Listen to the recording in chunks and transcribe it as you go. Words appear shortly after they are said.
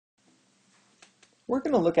We're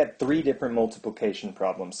going to look at three different multiplication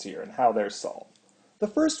problems here and how they're solved. The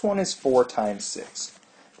first one is 4 times 6.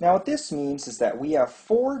 Now what this means is that we have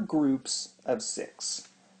 4 groups of 6.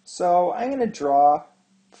 So I'm going to draw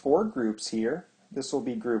 4 groups here. This will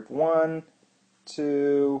be group 1,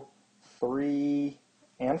 2, 3,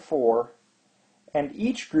 and 4. And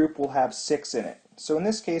each group will have 6 in it. So in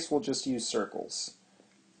this case we'll just use circles.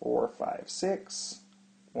 4, 5, 6.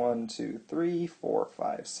 1, 2, 3, 4,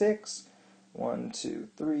 5, 6. 1, 2,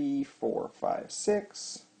 3, 4, 5,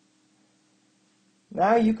 6.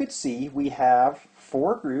 Now you could see we have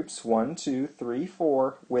 4 groups, 1, 2, 3,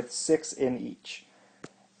 4, with 6 in each.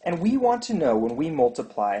 And we want to know when we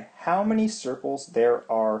multiply how many circles there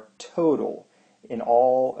are total in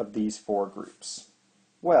all of these 4 groups.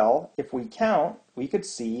 Well, if we count, we could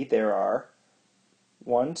see there are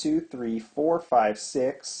 1, 2, 3, 4, 5,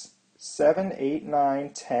 6, 7, 8, 9,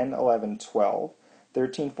 10, 11, 12,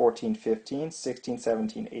 13, 14, 15, 16,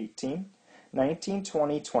 17, 18, 19,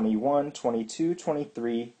 20, 21, 22,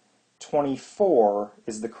 23, 24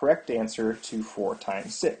 is the correct answer to 4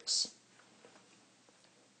 times 6.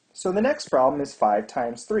 So the next problem is 5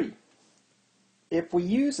 times 3. If we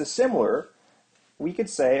use a similar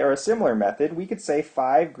method, we could say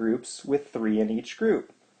 5 groups with 3 in each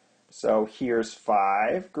group. So here's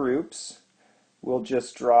 5 groups. We'll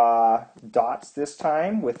just draw dots this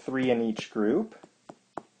time with 3 in each group.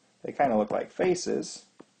 They kind of look like faces.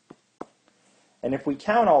 And if we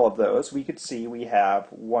count all of those, we could see we have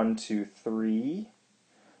 1, 2, 3,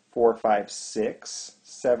 4, 5, 6,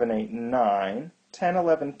 7, 8, 9, 10,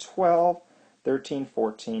 11, 12, 13,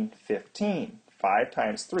 14, 15. 5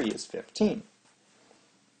 times 3 is 15.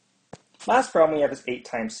 Last problem we have is 8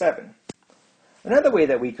 times 7. Another way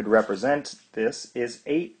that we could represent this is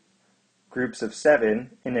 8 groups of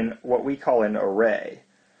 7 in what we call an array.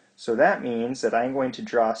 So that means that I'm going to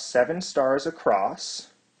draw 7 stars across.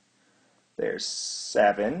 There's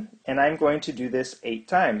 7, and I'm going to do this 8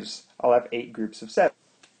 times. I'll have 8 groups of 7.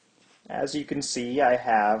 As you can see, I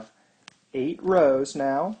have 8 rows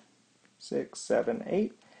now, 6, 7,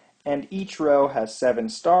 8, and each row has 7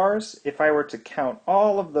 stars. If I were to count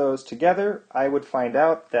all of those together, I would find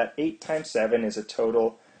out that 8 times 7 is a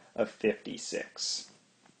total of 56.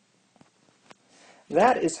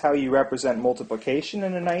 That is how you represent multiplication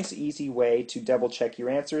in a nice, easy way to double check your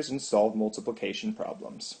answers and solve multiplication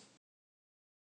problems.